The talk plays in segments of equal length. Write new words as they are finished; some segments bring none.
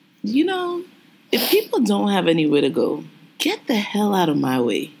You know, if people don't have anywhere to go, get the hell out of my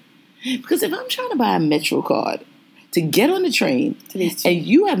way. Because if I'm trying to buy a Metro card to get on the train and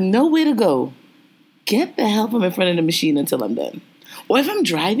you have nowhere to go, get the hell from in front of the machine until I'm done. Or if I'm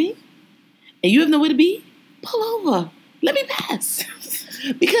driving and you have nowhere to be, pull over. Let me pass.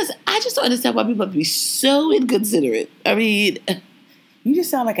 Because I just don't understand why people have to be so inconsiderate. I mean... You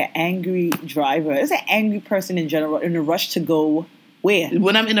just sound like an angry driver. It's an angry person in general in a rush to go where?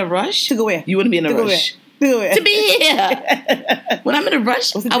 When I'm in a rush? To go where? You want to be in a rush? To be here. When I'm in a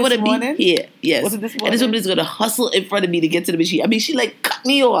rush, I want to be here. Yes. Was it this morning? And this woman is going to hustle in front of me to get to the machine. I mean, she like cut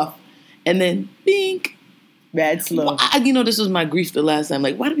me off. And then, bink. Bad slow. Well, this was my grief the last time.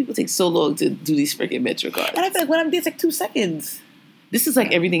 Like, why do people take so long to do these freaking Metro cards? And I feel like when I'm there, it's like 2 seconds. This is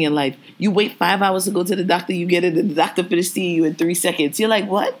like everything in life. You wait 5 hours to go to the doctor, you get it, and the doctor finishes seeing you in 3 seconds. You're like,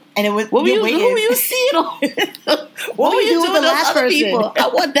 what? And it was, who were you seeing on? What were you doing with the last person? People? I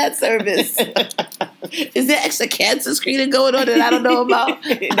want that service. Is there extra cancer screening going on that I don't know about?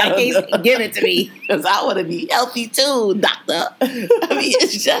 In that case, give it to me. Because I want to be healthy too, doctor. I mean,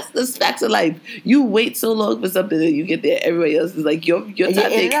 it's just the facts of life. You wait so long for something that you get there. Everybody else is like, your time.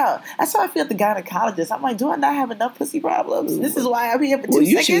 That's how I feel at the gynecologist. I'm like, do I not have enough pussy problems? This is why I'm here for 2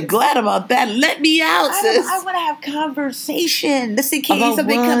 seconds. You should be glad about that. Let me out, sis. I want to have conversation. Just in case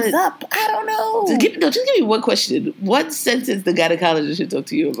something comes up. I don't know. Just give me one question. What sentence the gynecologist should talk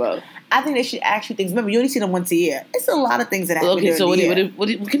to you about? I think they should ask you things. Remember, you only see them once a year. It's a lot of things that happen. Okay, so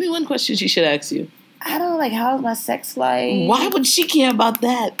give me one question she should ask you. I don't know, like, how's my sex life? Why would she care about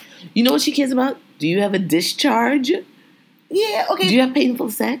that? You know what she cares about? Do you have a discharge? Yeah, okay. Do you have painful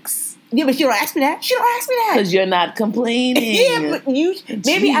sex? Yeah, but she don't ask me that. She don't ask me that. Because you're not complaining. Yeah, but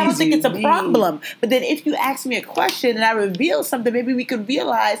maybe I don't think it's a problem. But then if you ask me a question and I reveal something, maybe we could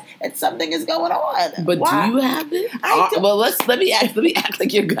realize that something is going on. But why? Do you have it? Well, let me act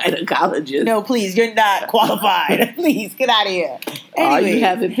like you're a gynecologist. No, please, you're not qualified. Please, get out of here. Anyway, are you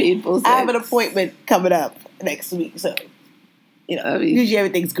having painful sex? I have an appointment coming up next week, so... usually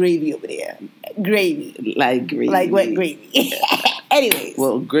everything's gravy over there. Gravy. Like gravy. Like wet gravy. Anyways.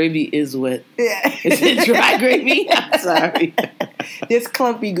 Well, gravy is wet. Yeah. Is it dry gravy? I'm sorry. This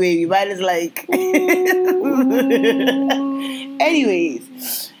clumpy gravy. Mine is like...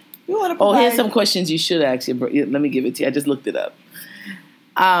 Anyways. Here's some questions you should ask your bro. Let me give it to you. I just looked it up.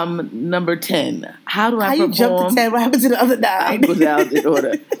 Number 10. How you jump to 10? What happened to the other 9? I go down in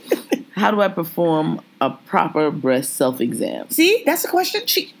order. How do I perform a proper breast self-exam? See? That's a question.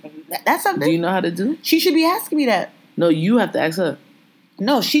 That's something. Do you know how to do? She should be asking me that. No, you have to ask her.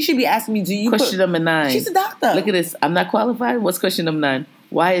 No, she should be asking me, do you... Question number 9. She's a doctor. Look at this. I'm not qualified. What's question number 9?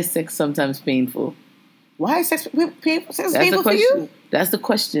 Why is sex sometimes painful? Why is sex painful? Sex painful for you? That's the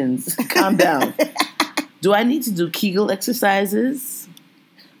questions. Calm down. Do I need to do Kegel exercises?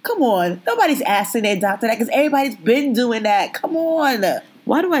 Come on. Nobody's asking their doctor that because everybody's been doing that. Come on.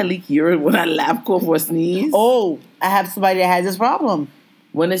 Why do I leak urine when I laugh, cough, or sneeze? Oh, I have somebody that has this problem.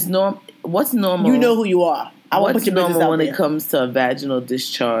 When it's what's normal? You know who you are. What's normal when it comes to a vaginal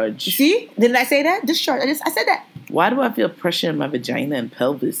discharge? See? Didn't I say that? Discharge. I said that. Why do I feel pressure in my vagina and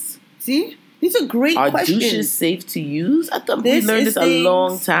pelvis? See? These are great questions. Are douches safe to use? I thought we learned this a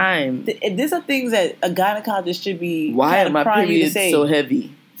long time. These are things that a gynecologist should be. Why are my periods so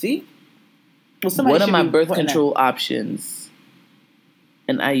heavy? See? Well, what are my birth control options?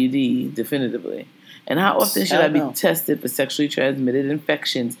 An IUD, definitively. And how often should I be tested for sexually transmitted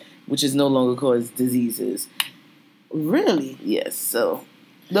infections, which is no longer cause diseases? Really? Yes. So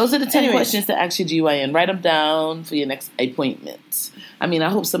those are the 10 questions to ask your GYN. Write them down for your next appointment. I mean, I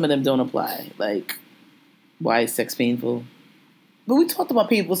hope some of them don't apply. Like, why is sex painful? But we talked about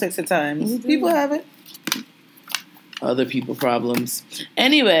painful sex at times. Mm-hmm. People have it. Other people problems.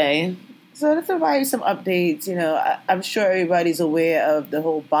 Anyway... So let's provide some updates. You know, I'm sure everybody's aware of the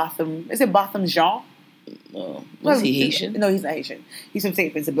whole Botham. Is it Botham Jean? No. Was he Haitian? No, he's not Haitian. He's from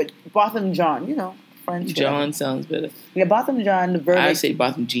St. Vincent. But Botham Jean, you know, French. John sounds better. Yeah, Botham Jean, the verdict. I say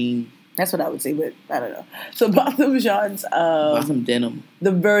Botham Jean. That's what I would say, but I don't know. So Botham Jean's... Botham Denim.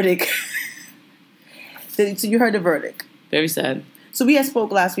 The verdict. So you heard the verdict. Very sad. So we had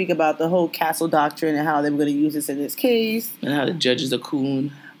spoke last week about the whole Castle Doctrine and how they were going to use this in this case. And how the judge is a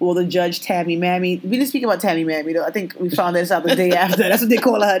coon. Well, the judge, Tammy Mammy. We didn't speak about Tammy Mammy, though. I think we found this out the day after. That's what they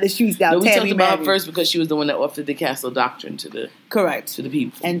call her in the streets now, we Tammy talked about Mammy. her first because she was the one that offered the Castle Doctrine to the... Correct. To the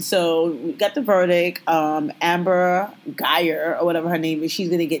people. And so we got the verdict. Amber Geyer, or whatever her name is, she's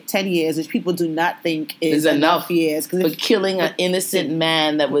going to get 10 years, which people do not think is enough years. For killing an innocent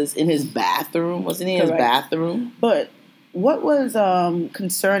man that was in his bathroom. Wasn't he in his bathroom? But what was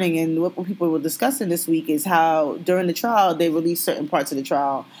concerning and what people were discussing this week is how during the trial they released certain parts of the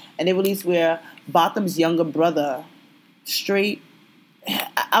trial, and they released where Botham's younger brother, straight,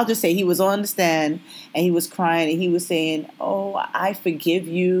 I'll just say he was on the stand and he was crying and he was saying, "Oh, I forgive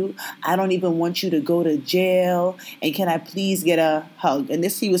you. I don't even want you to go to jail. And can I please get a hug?" And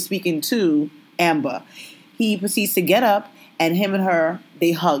this he was speaking to Amber. He proceeds to get up and him and her,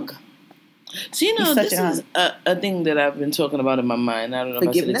 they hug. So, this is a thing that I've been talking about in my mind. I don't know if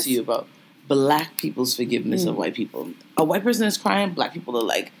I said it to you about black people's forgiveness of white people. A white person is crying, black people are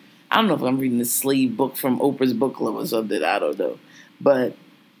like, I don't know if I'm reading the slave book from Oprah's book club or something. I don't know. But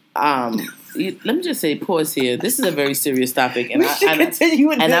let me just say, pause here. This is a very serious topic. And I'm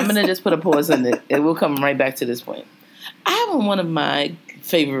going to just put a pause on it. And we'll come right back to this point. I have on one of my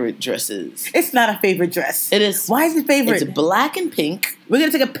favorite dresses. It's not a favorite dress. It is. Why is it favorite? It's black and pink. We're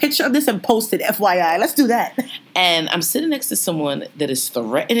going to take a picture of this and post it, FYI. Let's do that. And I'm sitting next to someone that is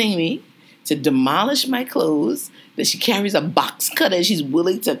threatening me to demolish my clothes, that she carries a box cutter and she's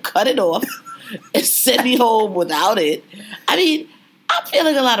willing to cut it off and send me home without it. I mean, I'm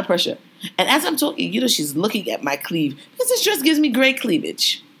feeling a lot of pressure. And as I'm talking, she's looking at my cleave because this dress gives me great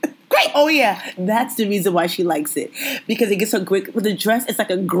cleavage. Great. Oh, yeah. That's the reason why she likes it. Because it gets her great. With the dress, it's like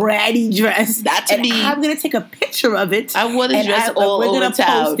a granny dress. That to me. I'm going to take a picture of it. I wore the dress all over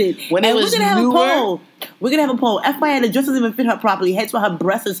town. Post it. When it was newer. We're going to have a poll. FYI, the dress doesn't even fit her properly. Hence why her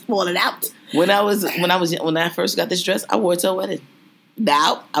breast is falling out. When I first got this dress, I wore it to a wedding.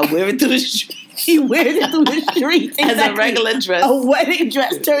 Now I wear it through the street. She wears it through the street as a regular dress. A wedding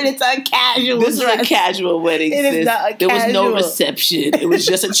dress turned into a casual. This is a casual wedding. It is not a casual. There was no reception. It was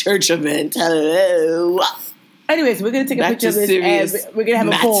just a church event. Hello. Anyways, we're gonna take a picture of this and we're gonna have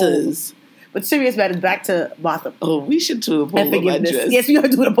a poll. But serious matters, back to Botham. Oh, we should do a poll on my dress. Yes, we are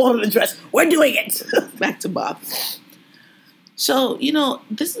doing a poll on the dress. We're doing it. Back to Botham. So,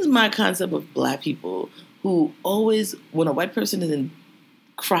 this is my concept of black people who always, when a white person isn't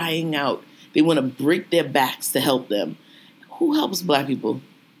crying out, they want to break their backs to help them. Who helps black people?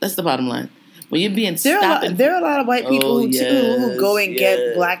 That's the bottom line. When you're being stopped. There are a lot of white people who go and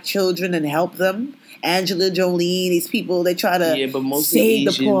get black children and help them. Angela Jolie, these people, they try to save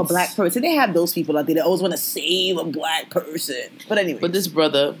the poor black person. They have those people out there that always want to save a black person. But anyway. But this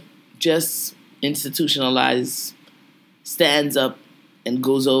brother just institutionalized, stands up and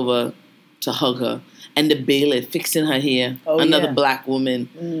goes over to hug her. And the bailiff fixing her hair, another black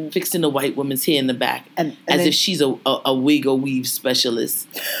woman fixing the white woman's hair in the back, as if she's a wig or weave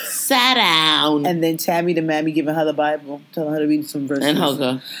specialist. Sat down. And then Tammy the Mammy giving her the Bible, telling her to read some verses. And hug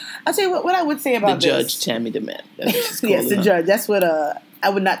her. I'll tell you what I would say about the judge, Tammy the Mammy. Yes, the judge. That's what I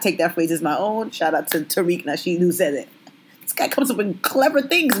would not take that phrase as my own. Shout out to Tariq Nasheed who said it. This guy comes up with clever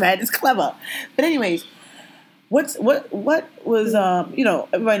things, man. It's clever. But anyways. What was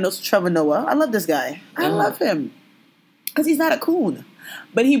everybody knows Trevor Noah. I love this guy. I love him because he's not a coon,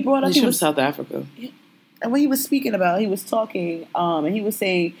 but he brought up he was from South Africa. And when he was speaking about, he was talking, and he was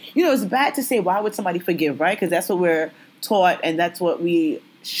saying, it's bad to say why would somebody forgive, right? Because that's what we're taught, and that's what we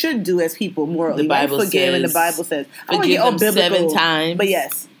should do as people morally. The Bible forgive, says, and the Bible says, forgive them 7 times. But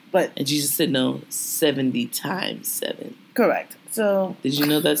yes, and Jesus said no, 70 times 7. Correct. So did you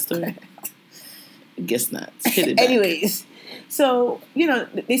know that story? I guess not. Anyways, so,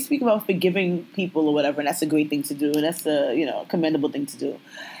 they speak about forgiving people or whatever, and that's a great thing to do, and that's a, commendable thing to do.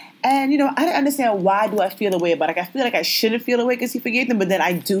 And, I don't understand why do I feel the way about it. Like, I feel like I shouldn't feel the way because he forgave them, but then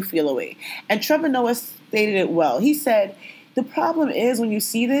I do feel the way. And Trevor Noah stated it well. He said, the problem is when you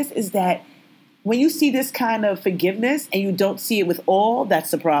see this is that when you see this kind of forgiveness and you don't see it with all,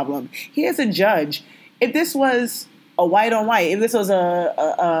 that's the problem. Here's a judge. If this was a white on white, if this was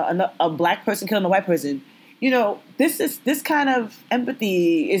a black person killing a white person, this kind of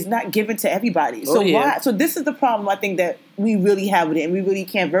empathy is not given to everybody. So So this is the problem I think that we really have with it, and we really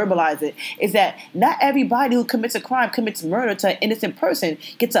can't verbalize it, is that not everybody who commits a crime, commits murder to an innocent person,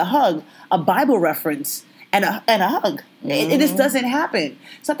 gets a hug, a Bible reference, and a hug. It just doesn't happen.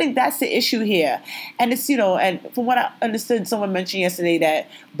 So I think that's the issue here. And it's, and from what I understood, someone mentioned yesterday that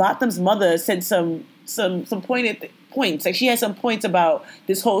Botham's mother said some pointed points. Like she had some points about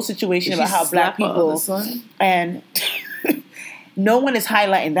this whole situation about how black people and no one is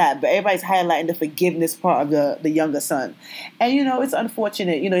highlighting that, but everybody's highlighting the forgiveness part of the younger son. And it's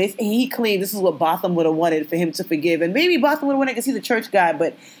unfortunate. He claimed this is what Botham would have wanted for him to forgive, and maybe Botham would have wanted because he's a church guy.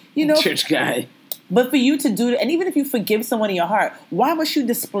 But church guy. But for you to do it, and even if you forgive someone in your heart, why must you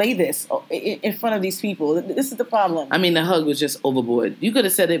display this in front of these people? This is the problem. I mean, the hug was just overboard. You could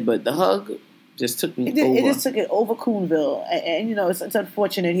have said it, but the hug just took me over. It just took it over Coonville. And it's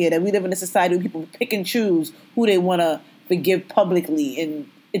unfortunate here that we live in a society where people pick and choose who they want to forgive publicly, and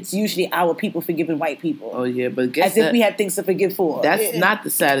it's usually our people forgiving white people. Oh yeah, but guess as if we had things to forgive for. That's not the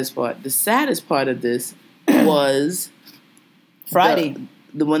saddest part. The saddest part of this was Friday.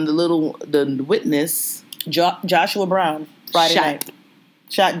 The witness Joshua Brown Friday night.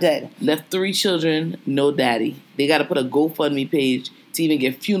 Shot dead. Left 3 children, no daddy. They got to put a GoFundMe page to even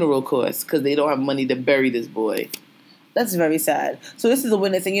get funeral costs because they don't have money to bury this boy. That's very sad. So this is a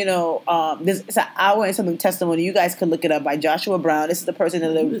witness, and it's an hour and something testimony. You guys can look it up by Joshua Brown. This is the person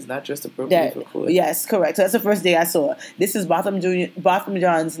that lived. He was not dressed appropriately for court. Yes, correct. So that's the first day I saw. This is Botham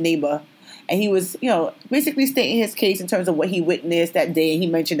John's neighbor. And he was, basically stating his case in terms of what he witnessed that day. And he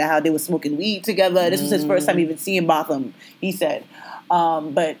mentioned how they were smoking weed together. This was his first time even seeing Botham, he said.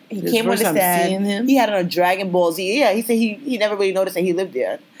 But he came on the stand. He had on a Dragon Ball Z. Yeah, he said he never really noticed that he lived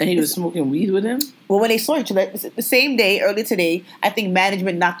there. And he was smoking weed with him? Well, when they saw each other, the same day, early today, I think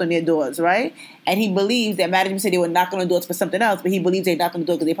management knocked on their doors, right? And he believes that management said they were knocking on doors for something else, but he believes they knocked on the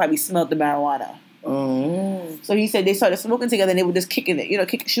door because they probably smelled the marijuana. Oh. So he said they started smoking together and they were just kicking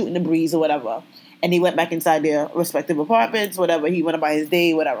it, shooting the breeze or whatever. And he went back inside their respective apartments, whatever. He went about his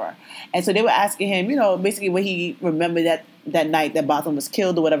day, whatever. And so they were asking him, basically what he remembered that night that Botham was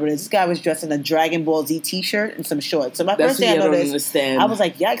killed or whatever it is. This guy was dressed in a Dragon Ball Z t-shirt and some shorts. So first day I noticed, I was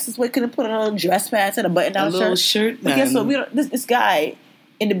like, yikes, this boy couldn't put on a dress pants and a button-down shirt. A little shirt, But guess what? This guy,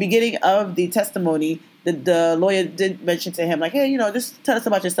 in the beginning of the testimony, the lawyer did mention to him, like, hey, just tell us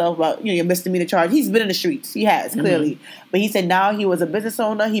about yourself, about your misdemeanor charge. He's been in the streets. He has, clearly. But he said now he was a business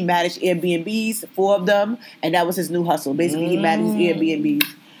owner. He managed Airbnbs, 4 of them, and that was his new hustle. Basically, he managed Airbnbs.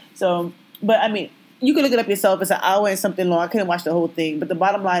 So, but I mean, you can look it up yourself. It's an hour and something long. I couldn't watch the whole thing. But the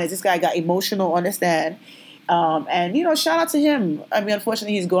bottom line is this guy got emotional on the stand. And, shout out to him. I mean,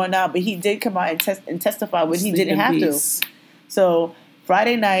 unfortunately, he's gone now, but he did come out and testify when he didn't have to. So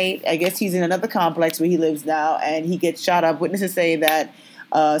Friday night, I guess he's in another complex where he lives now, and he gets shot up. Witnesses say that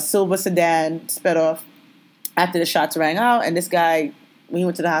silver sedan sped off after the shots rang out, and this guy, when he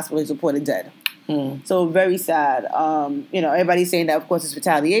went to the hospital, he's reported dead. So very sad. Everybody's saying that, of course, it's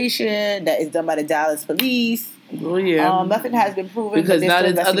retaliation, that it's done by the Dallas police. Oh, yeah. Nothing has been proven. Because now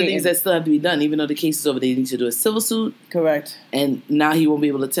there's other things that still have to be done. Even though the case is over, they need to do a civil suit. Correct. And now he won't be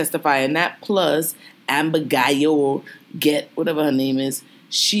able to testify in that. Plus, Amber Gallo, whatever her name is,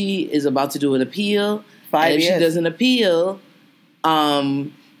 she is about to do an appeal. 5 years. If she does an appeal,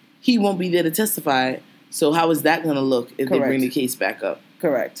 he won't be there to testify. So how is that going to look if they bring the case back up?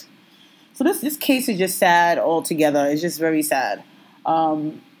 Correct. So this case is just sad altogether. It's just very sad,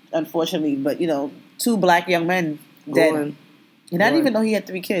 unfortunately. But 2 black young men dead, and I didn't even know he had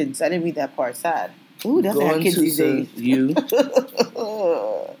 3 kids. I didn't read that part. Sad. Ooh, doesn't have kids these days. You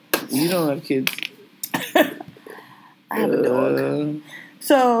don't have kids. I have a dog.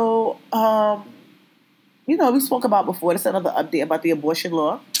 So, we spoke about before. This is another update about the abortion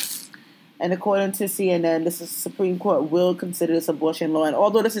law. And according to CNN, this is Supreme Court will consider this abortion law. And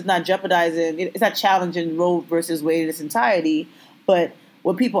although this is not jeopardizing, it's not challenging Roe versus Wade in its entirety, but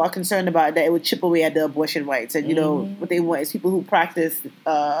what people are concerned about that it would chip away at the abortion rights. And, what they want is people who practice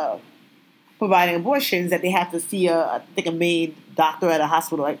providing abortions that they have to see a maid doctor at a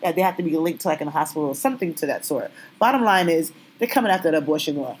hospital. Like, they have to be linked to in a hospital or something to that sort. Bottom line is they're coming after the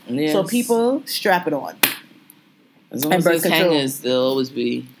abortion law. Yes. So people, strap it on. As long as there's hangers, there'll always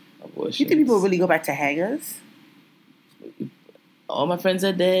be abortions. You think people really go back to hangers? All my friends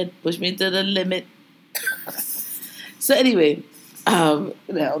are dead. Push me to the limit. So anyway, where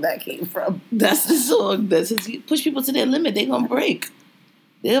the hell that came from? That's the song. Push people to their limit. They're gonna break.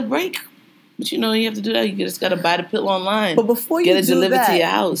 They'll break. But you have to do that. You just gotta buy the pill online. But before you get it delivered to your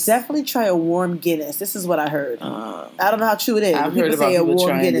house, definitely try a warm Guinness. This is what I heard. I don't know how true it is. I've heard about people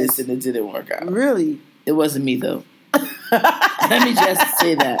trying Guinness. This and it didn't work out. Really? It wasn't me though. Let me just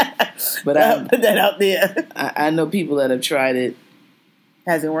say that. But I'll put that out there. I know people that have tried it.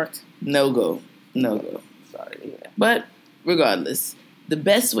 Hasn't worked? No go. Sorry. But regardless, the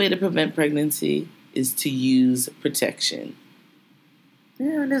best way to prevent pregnancy is to use protection.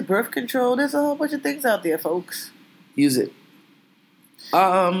 Yeah, and there's birth control. There's a whole bunch of things out there, folks. Use it.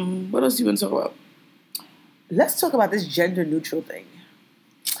 What else do you want to talk about? Let's talk about this gender neutral thing.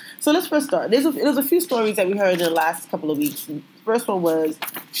 So let's first start. There's a few stories that we heard in the last couple of weeks. The first one was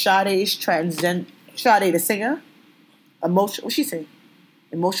Sade's Sade the singer. What's she sing?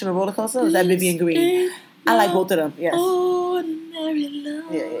 Emotional Roller Coaster? Or is that Vivian Green? I like both of them. Yes. Ordinary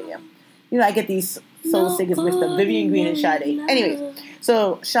love. Yeah. I get these soul singers mixed up. Vivian Green and Sade. Anyway,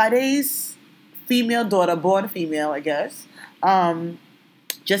 so Sade's female daughter, born female, I guess,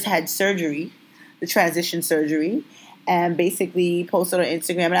 just had surgery, the transition surgery, and basically posted on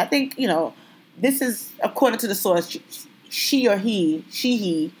Instagram. And I think, this is, according to the source,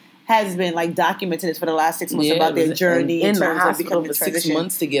 he has been like documenting this for the last 6 months about their journey in the hospital for 6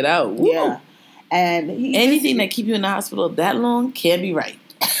 months to get out. Woo. Yeah, and anything that keep you in the hospital that long can't be right.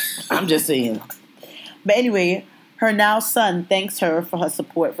 I'm just saying. But anyway, her now son thanks her for her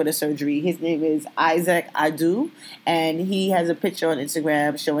support for the surgery. His name is Isaac Adu, and he has a picture on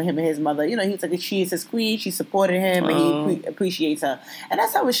Instagram showing him and his mother. You know, he's like, she is his queen. She supported him, and he appreciates her. And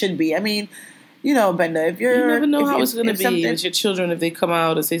that's how it should be. I mean, you know, Benda, if you never know how it's going to be with your children if they come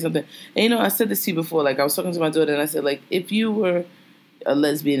out or say something. And, you know, I said this to you before. Like, I was talking to my daughter, and I said, like, if you were a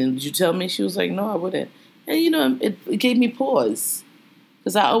lesbian, would you tell me? She was like, no, I wouldn't. And, you know, it gave me pause.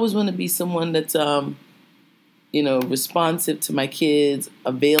 Because I always want to be someone that's, you know, responsive to my kids,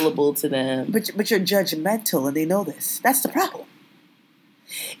 available to them. But you're judgmental, and they know this. That's the problem.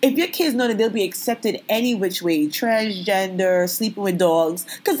 If your kids know that they'll be accepted any which way, transgender, sleeping with dogs,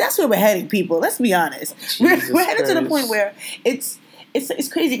 because that's where we're heading, people. Let's be honest. We're headed to the point where it's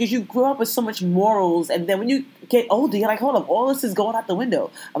crazy because you grow up with so much morals, and then when you get older, you're like, hold up, all this is going out the window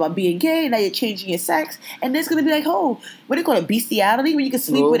about being gay. Now you're changing your sex, and there's gonna be like, what do you call it, bestiality, when you can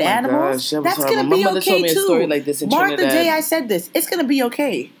sleep with animals. Gosh, that's gonna be okay told me too. A story like this in Mark Trinidad. the day I said this. It's gonna be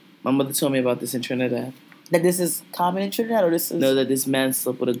okay. My mother told me about this in Trinidad. That this is common in Trinidad, or this is that this man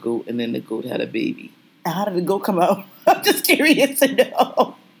slept with a goat, and then the goat had a baby. How did the goat come out? I'm just curious to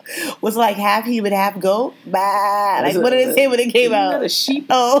know. Was like half human, half goat? Bah. Like, what did it say when it came out? A sheep.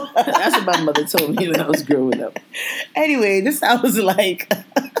 Oh. That's what my mother told me when I was growing up. Anyway, this sounds like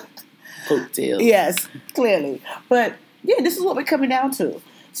folktales. Yes, clearly. But yeah, this is what we're coming down to.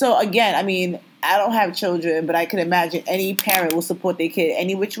 So again, I mean, I don't have children, but I can imagine any parent will support their kid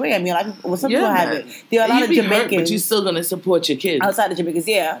any which way. I mean, some people have it. There are a lot of Jamaicans, but you're still gonna support your kids outside of Jamaicans.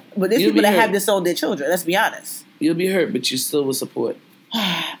 Yeah, but there's people that have disowned their children. Let's be honest. You'll be hurt, but you still will support.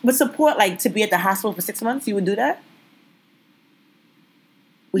 But support, like to be at the hospital for 6 months, you would do that?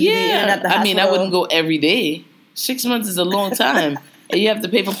 Would you be in and out the hospital? I mean, I wouldn't go every day. 6 months is a long time, and you have to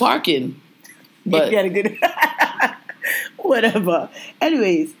pay for parking. But if you had a good, whatever.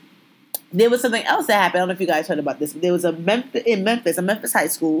 Anyways. There was something else that happened. I don't know if you guys heard about this. But there was a Memphis high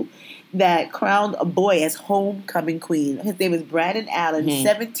school that crowned a boy as homecoming queen. His name is Brandon Allen,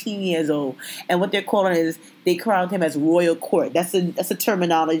 17 years old. And what they're calling is they crowned him as royal court. That's a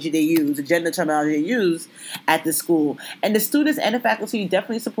terminology they use, a gender terminology they use at the school. And the students and the faculty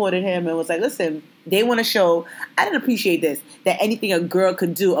definitely supported him and was like, listen, they want to show, I didn't appreciate this, that anything a girl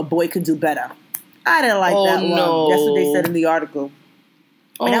could do, a boy could do better. I didn't like that one. That's what they said in the article.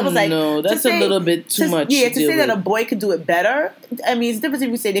 And I was like, no, that's a little bit too much. Yeah, to say that a boy could do it better. I mean, it's different if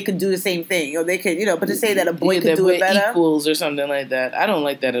you say they could do the same thing, or they could, you know. But to say that a boy could do it better, equals or something like that, I don't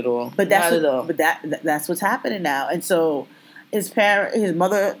like that at all. But that's not at all. But that's what's happening now. And so his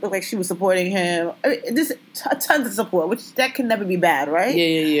mother looked like she was supporting him. I mean, just tons of support, which that can never be bad, right?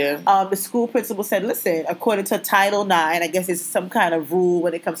 Yeah. The school principal said, "Listen, according to Title IX, I guess it's some kind of rule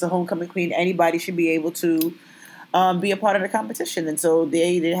when it comes to homecoming queen. Anybody should be able to." Be a part of the competition, and so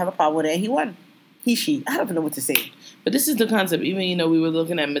they didn't have a problem with it, and he won. She. I don't even know what to say. But this is the concept. Even, we were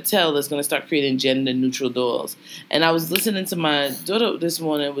looking at Mattel that's going to start creating gender-neutral dolls. And I was listening to my daughter this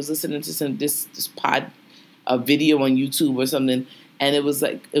morning, listening to this a video on YouTube or something, and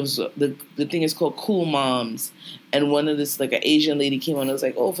the thing is called Cool Moms. And one of this, like an Asian lady came on and was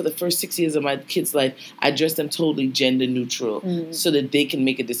like, for the first 6 years of my kid's life, I dressed them totally gender-neutral so that they can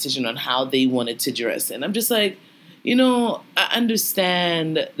make a decision on how they wanted to dress. And I'm just like, I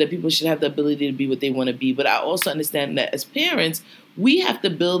understand that people should have the ability to be what they want to be, but I also understand that as parents, we have to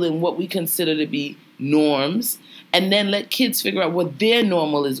build in what we consider to be norms and then let kids figure out what their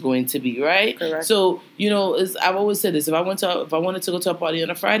normal is going to be, right? Correct. So, I've always said this, if I wanted to go to a party on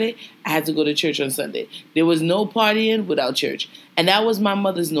a Friday, I had to go to church on Sunday. There was no partying without church. And that was my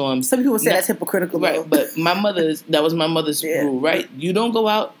mother's norm. Some people say that's hypocritical. Right, but that was my mother's rule, right? You don't go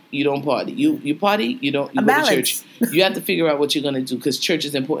out, you don't party. You party, you go to church. You have to figure out what you're going to do because church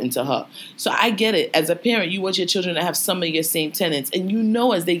is important to her. So I get it. As a parent, you want your children to have some of your same tenets. And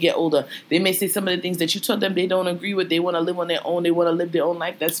as they get older, they may say some of the things that you taught them they don't agree with. They want to live on their own. They want to live their own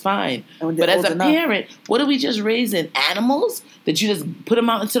life. That's fine. But as a parent, what are we just raising? Animals? That you just put them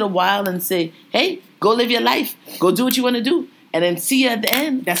out into the wild and say, hey, go live your life. Go do what you want to do. And then see you at the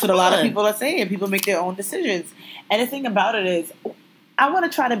end. That's what a lot of people are saying. People make their own decisions. And the thing about it is, I want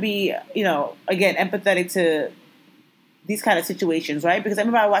to try to be, again, empathetic to these kind of situations, right? Because I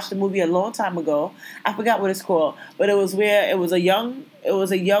remember I watched a movie a long time ago. I forgot what it's called, but it was where it was a young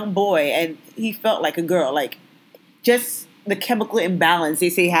boy and he felt like a girl, like just the chemical imbalance they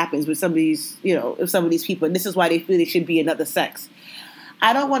say happens with some of these, some of these people, and this is why they feel they should be another sex.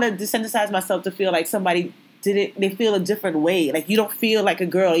 I don't want to desensitize myself to feel like somebody they feel a different way? Like, you don't feel like a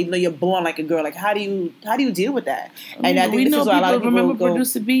girl, even though you're born like a girl. Like, how do you deal with that? I think we know people, a lot of people remember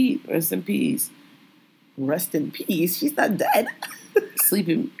Producer B. Rest in peace. Rest in peace. She's not dead.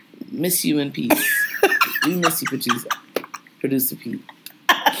 Sleeping. Miss you in peace. We miss you, Producer P.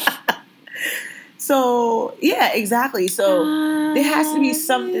 So, yeah, exactly. So, there has to be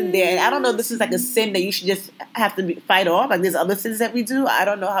something there. And I don't know if this is like a sin that you should just have to fight off. Like, there's other sins that we do. I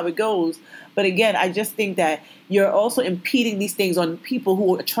don't know how it goes. But again, I just think that you're also impeding these things on people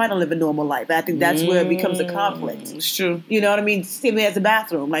who are trying to live a normal life. And I think that's where it becomes a conflict. It's true. You know what I mean? Same as a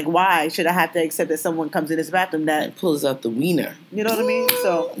bathroom. Like, why should I have to accept that someone comes in this bathroom that pulls out the wiener? You know what I mean?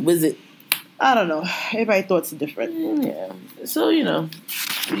 So, was it? I don't know. Everybody's thoughts are different. Yeah. So,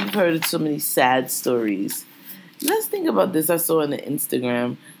 we've heard so many sad stories. Let's think about this. I saw on the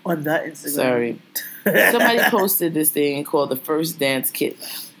Instagram. On the Instagram. Sorry. Somebody posted this thing called the First Dance Kit.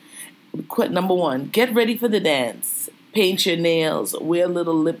 Number 1, get ready for the dance. Paint your nails. Wear a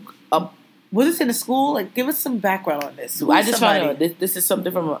little lip up. Was this in a school? Like, give us some background on this. I just found out. This is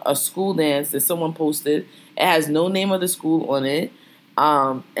something from a school dance that someone posted. It has no name of the school on it.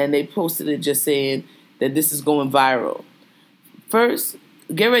 And they posted it just saying that this is going viral. First,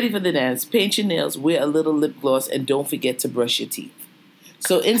 get ready for the dance. Paint your nails, wear a little lip gloss, and don't forget to brush your teeth.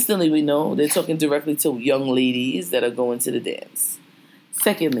 So instantly we know they're talking directly to young ladies that are going to the dance.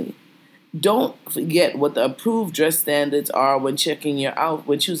 Secondly, don't forget what the approved dress standards are when choosing your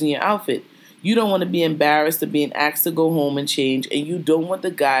outfit. You don't want to be embarrassed of being asked to go home and change, and you don't want the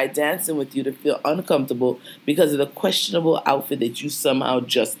guy dancing with you to feel uncomfortable because of the questionable outfit that you somehow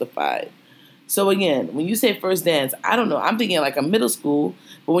justified. So again, when you say first dance, I don't know. I'm thinking like a middle school,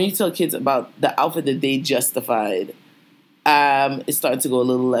 but when you tell kids about the outfit that they justified, it's starting to go a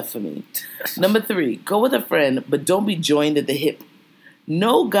little left for me. Number 3, go with a friend, but don't be joined at the hip.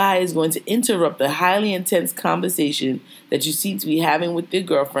 No guy is going to interrupt the highly intense conversation that you seem to be having with your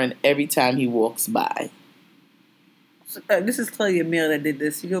girlfriend every time he walks by. This is clearly a male that did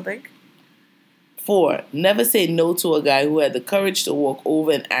this, you don't think? 4, never say no to a guy who had the courage to walk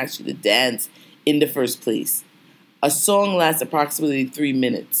over and ask you to dance in the first place. A song lasts approximately 3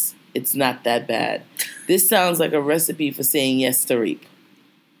 minutes. It's not that bad. This sounds like a recipe for saying yes to rape.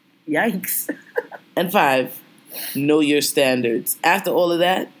 Yikes. And 5, know your standards. After all of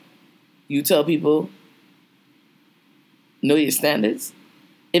that, you tell people, know your standards.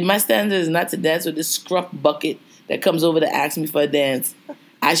 If my standard is not to dance with this scruff bucket that comes over to ask me for a dance,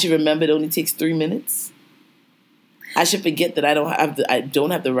 I should remember it only takes 3 minutes. I should forget that I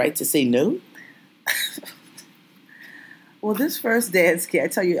don't have the right to say no. Well, this first dance kit, I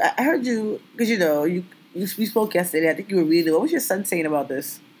tell you, I heard you, because we spoke yesterday. I think you were reading. What was your son saying about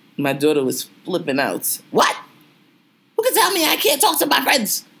this? My daughter was flipping out. What? Who can tell me I can't talk to my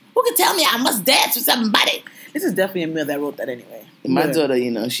friends? Who can tell me I must dance with somebody? This is definitely a male that wrote that anyway. My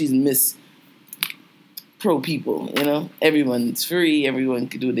daughter, she's Miss Pro people, Everyone's free. Everyone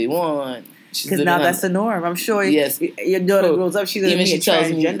can do what they want. Because now that's the norm. I'm sure your daughter grows up, she's going to be a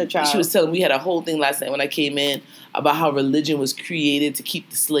transgender child. She was telling me, we had a whole thing last night when I came in about how religion was created to keep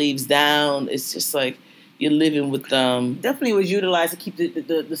the slaves down. It's just like you're living with them. Definitely was utilized to keep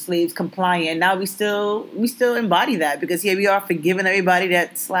the slaves compliant. Now we still embody that because here we are forgiving everybody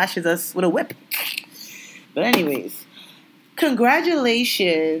that slashes us with a whip. But anyways,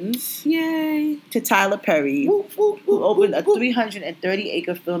 congratulations, yay, to Tyler Perry, who opened a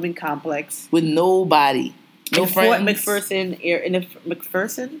 330-acre filming complex with nobody, no friends. McPherson area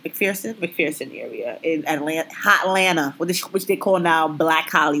in Atlanta, which they call now Black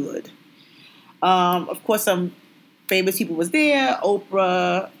Hollywood. Of course, some famous people was there: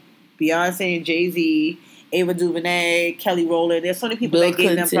 Oprah, Beyonce, and Jay-Z, Ava DuVernay, Kelly Rowland. There's so many people that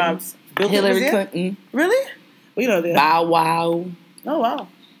gave them props. Hillary Clinton, really? Well, Bow Wow. Oh wow.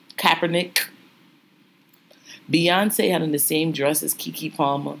 Kaepernick. Beyonce had on the same dress as Keke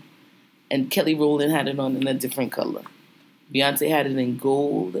Palmer, and Kelly Rowland had it on in a different color. Beyonce had it in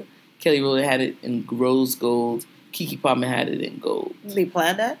gold. Kelly Rowland had it in rose gold. Keke Palmer had it in gold. Did they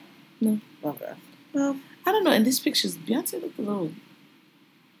plan that? No. Okay. Well, I don't know. In these pictures, Beyonce looked a little...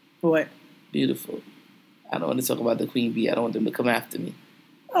 What? Beautiful. I don't want to talk about the Queen Bee. I don't want them to come after me.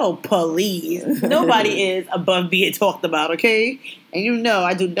 Oh, please. Nobody is above being talked about, okay? And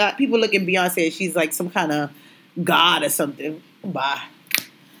I do not... People look at Beyonce and she's like some kind of god or something. Bye.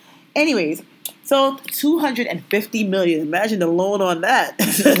 Anyways, so $250 million. Imagine the loan on that.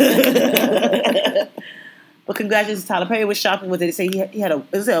 But congratulations to Tyler Perry. Was shopping with it. They say he had a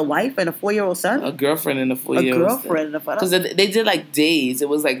wife and a 4-year-old son? A girlfriend and a 4-year-old son. Because they did like days. It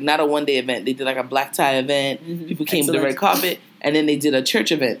was like not a one-day event. They did like a black tie event. Mm-hmm. People came with the red carpet. And then they did a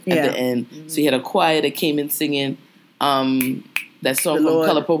church event at the end. Mm-hmm. So he had a choir that came in singing that song from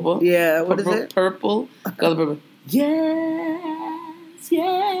Color Purple. Yeah, what is it? Purple. Color Purple. Yes,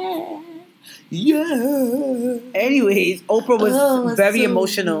 yeah, yeah. Anyways, Oprah was very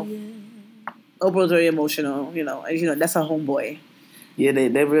emotional. Yeah. Oprah was very emotional, and that's her homeboy. Yeah,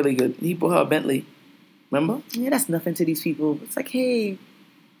 they're really good. He bought her a Bentley. Remember? Yeah, that's nothing to these people. It's like, hey,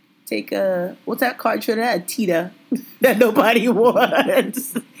 take what's that card trick? A Tita that nobody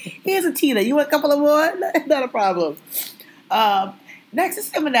wants. Here's a Tita. You want a couple of more? Not a problem. Next is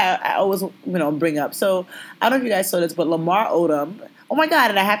something that I always bring up. So I don't know if you guys saw this, but Lamar Odom. Oh my God!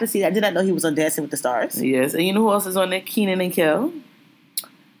 And I have to see that. I did not know he was on Dancing with the Stars. Yes, and you know who else is on there? Kenan and Kel.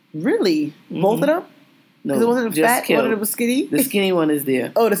 Really? Mm-hmm. Both of them? No, it wasn't just fat. Kel. One of them was skinny. The skinny one is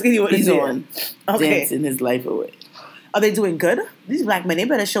there. Oh, the skinny one is there. He's on dancing his life away. Are they doing good? These black men, they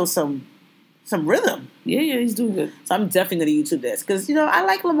better show some rhythm. Yeah, he's doing good. So I'm definitely going to YouTube this because I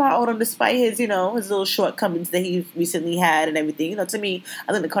like Lamar Odom despite his his little shortcomings that he recently had and everything. To me,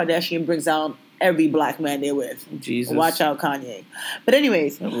 I think the Kardashian brings out every black man they're with. Jesus, watch out, Kanye. But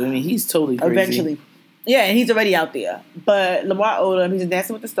anyways, I mean he's totally crazy. Eventually, yeah, and he's already out there. But Lamar Odom, he's in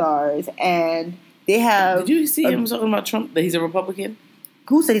Dancing with the Stars, and they have. Did you see him talking about Trump that he's a Republican?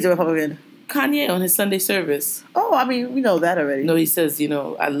 Who said he's a Republican? Kanye on his Sunday service. Oh, I mean, we know that already. No, he says,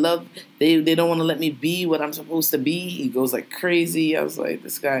 I love, they don't want to let me be what I'm supposed to be. He goes like crazy. I was like,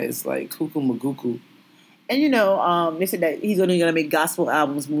 this guy is like cuckoo maguku. And they said that he's only going to make gospel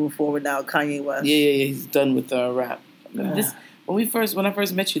albums moving forward now, Kanye West. Yeah, he's done with rap. When I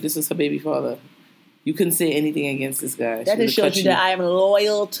first met you, this was her baby father. You couldn't say anything against this guy. That just shows you that I am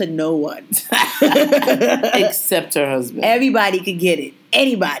loyal to no one. Except her husband. Everybody could get it.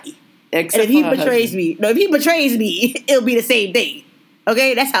 Anybody. Except and if he betrays me, it'll be the same thing.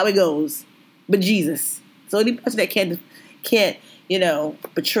 Okay, that's how it goes. But Jesus, so any person that can't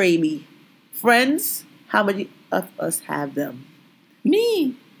betray me. Friends, how many of us have them?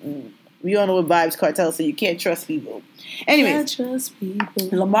 Me. We all know what Vibes Cartel, so you can't trust people. Anyways, can't trust people.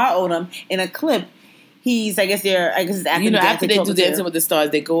 Lamar Odom in a clip. He's, I guess it's after after they do Dancing with the Stars,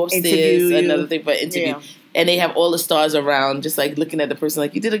 they go upstairs, another thing for an interview. Yeah. And they have all the stars around, just like looking at the person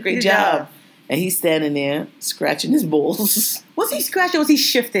like, you did a great job. And he's standing there, scratching his balls. Was he scratching or was he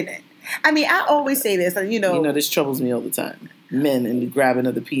shifting it? I mean, I always say this, this troubles me all the time. Men and grabbing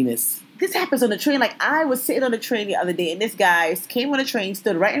of the penis. This happens on the train. Like, I was sitting on the train the other day, and this guy came on the train,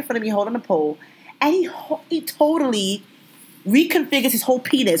 stood right in front of me holding a pole, and he totally reconfigures his whole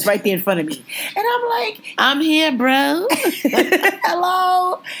penis right there in front of me. And I'm like, I'm here, bro.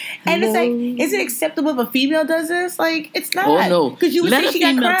 Hello. And it's like, is it acceptable if a female does this? Like, it's not. Oh, no. Because you would let say a she got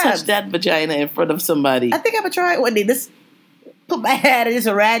female crabs. touch that vagina in front of somebody. I think I'm going to try it one day. Just put my hand and just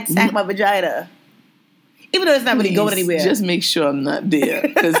ransack my vagina. Even though it's not really going anywhere. Just make sure I'm not there.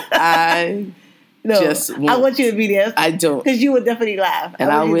 Because I want you to be there. I don't. Because you would definitely laugh. And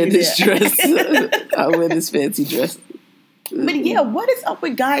I'll wear this dress. I'll wear this fancy dress. But yeah, what is up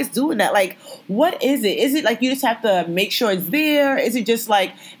with guys doing that? Like, what is it? Is it like you just have to make sure it's there? Is it just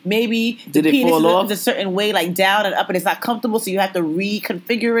like maybe the penis is a certain way, like down and up, and it's not comfortable, so you have to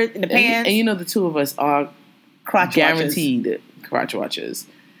reconfigure it in the pants? And the two of us are guaranteed crotch watchers.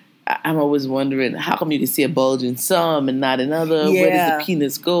 I'm always wondering, how come you can see a bulge in some and not in other? Yeah. Where does the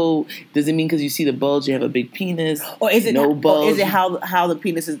penis go? Does it mean because you see the bulge you have a big penis? Or is it bulge? Or is it how the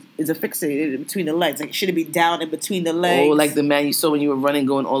penis is affixated between the legs? Like, should it be down in between the legs? Oh, like the man you saw when you were running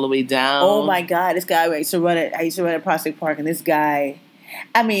going all the way down? Oh my God, this guy I used to run at Prospect Park, and this guy,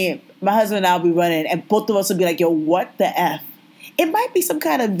 I mean, my husband and I will be running, and both of us will be like, yo, what the F? It might be some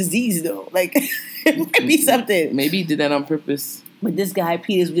kind of disease though. Like, it might be something. Maybe he did that on purpose. But this guy,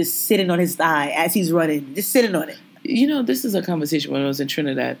 Peter's just sitting on his thigh as he's running. Just sitting on it. This is a conversation when I was in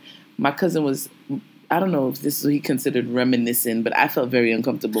Trinidad. My cousin was, I don't know if this is what he considered reminiscing, but I felt very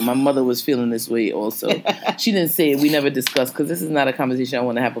uncomfortable. My mother was feeling this way also. She didn't say it. We never discussed, because this is not a conversation I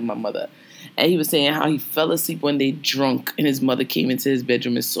want to have with my mother. And he was saying how he fell asleep one day drunk, and his mother came into his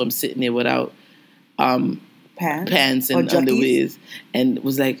bedroom and saw him sitting there without pants and underwears, and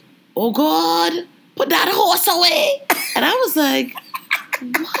was like, oh God, put that horse away. And I was like,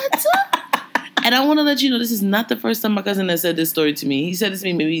 what? And I want to let you know, this is not the first time my cousin has said this story to me. He said this to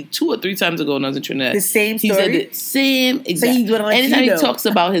me maybe 2 or 3 times ago when I was in Trinidad. The same story? He said the same exact. So anytime he talks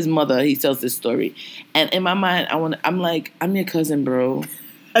about his mother, he tells this story. And in my mind, I'm like, I'm your cousin, bro.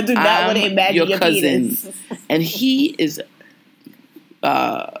 I do not want to imagine your cousin. Penis. And he is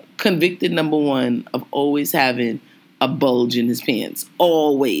convicted #1 of always having a bulge in his pants.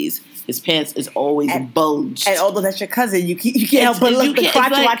 Always. his pants is always bulged. And although that's your cousin, you can't help but look the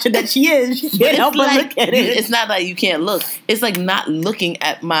crotch watcher that she is. You can't help but look at it. It's not like you can't look. It's like not looking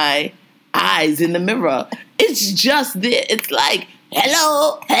at my eyes in the mirror. It's just there. It's like,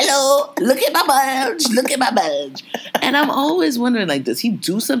 hello, look at my bulge. And I'm always wondering, like, does he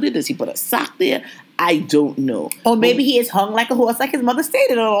do something? Does he put a sock there? I don't know. Or maybe he is hung like a horse, like his mother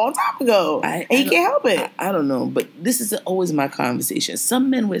stated a long time ago. And he can't help it. I don't know, but this is always my conversation. Some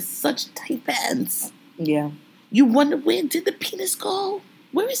men wear such tight pants. Yeah. You wonder, where did the penis go?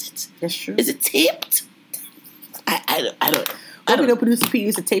 Where is it? That's true. Is it taped? I don't. Maybe the producer Pete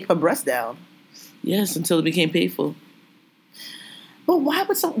used to tape her breast down. Yes, until it became painful. But why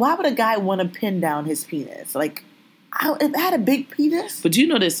would a guy want to pin down his penis? Like, if I had a big penis. But do you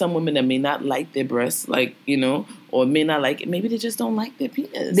know there's some women that may not like their breasts, like, you know, or may not like it. Maybe they just don't like their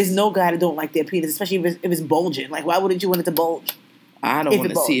penis. There's no guy that don't like their penis, especially if it's bulging. Like, why wouldn't you want it to bulge? I don't want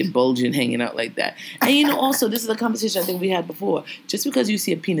to see it bulging, hanging out like that. And, you know, also, this is a conversation I think we had before. Just because you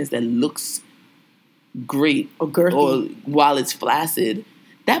see a penis that looks great or girthy, or while it's flaccid,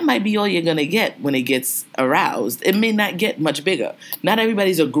 that might be all you're going to get when it gets aroused. It may not get much bigger. Not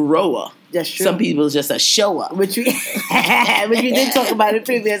everybody's a grower. That's true. Some people just a shower. Which we did talk about in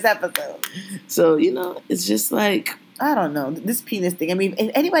previous episodes. So, you know, it's just like, I don't know, this penis thing. I mean,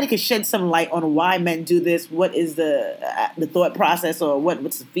 if anybody could shed some light on why men do this, what is the thought process, or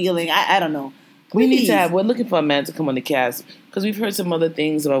what's the feeling? I don't know. We're looking for a man to come on the cast because we've heard some other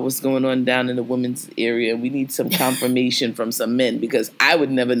things about what's going on down in the women's area. We need some confirmation from some men because I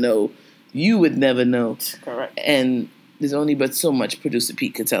would never know. You would never know. Correct. And there's only but so much Producer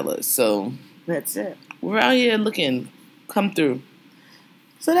Pete could tell us. So that's it. We're out here looking. Come through.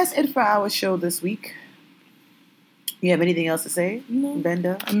 So that's it for our show this week. You have anything else to say, No.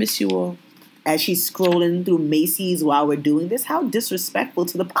 Benda? I miss you all. As she's scrolling through Macy's while we're doing this, how disrespectful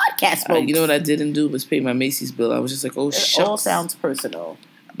to the podcast, folks. You know what I didn't do was pay my Macy's bill. I was just like, oh, shucks. It all sounds personal.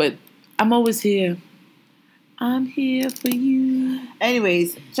 But I'm always here. I'm here for you.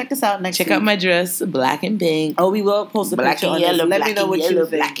 Anyways, check us out next week. Check out my dress, black and pink. Oh, we will post a picture on this. Let me know what you think.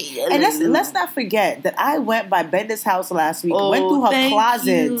 Black and yellow. And let's not forget that I went by Benda's house last week. Went through her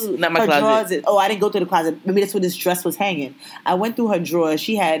closet. Not my closet. Oh, I didn't go through the closet. Maybe that's where this dress was hanging. I went through her drawers.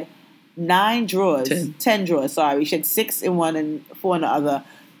 She had 9 drawers. 10 drawers, sorry. She had 6 in one and 4 in the other,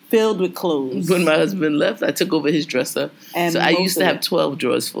 filled with clothes. When my husband left, I took over his dresser. And so I used to have 12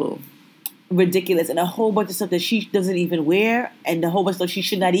 drawers full. Ridiculous. And a whole bunch of stuff that she doesn't even wear, and a whole bunch of stuff she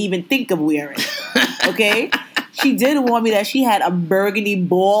should not even think of wearing. Okay? She did warn me that she had a burgundy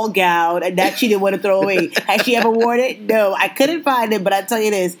ball gown and that she didn't want to throw away. Has she ever worn it? No. I couldn't find it, but I tell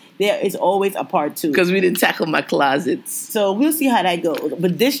you this, there is always a part 2. Because we didn't tackle my closets. So we'll see how that goes.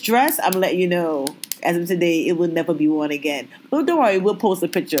 But this dress, I'm letting you know, as of today, it will never be worn again. But don't worry, we'll post a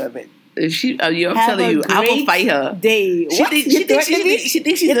picture of it. If she, I'm telling you, I will fight her. Day. She thinks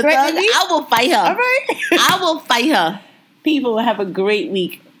she's a thug. I will fight her. All right. I will fight her. People, have a great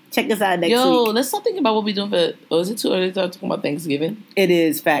week. Check us out next week. Let's start thinking about what we're doing for. Oh, is it too early to start talking about Thanksgiving? It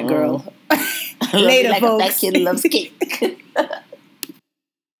is, fat girl. Later, like folks. A fat kid loves cake.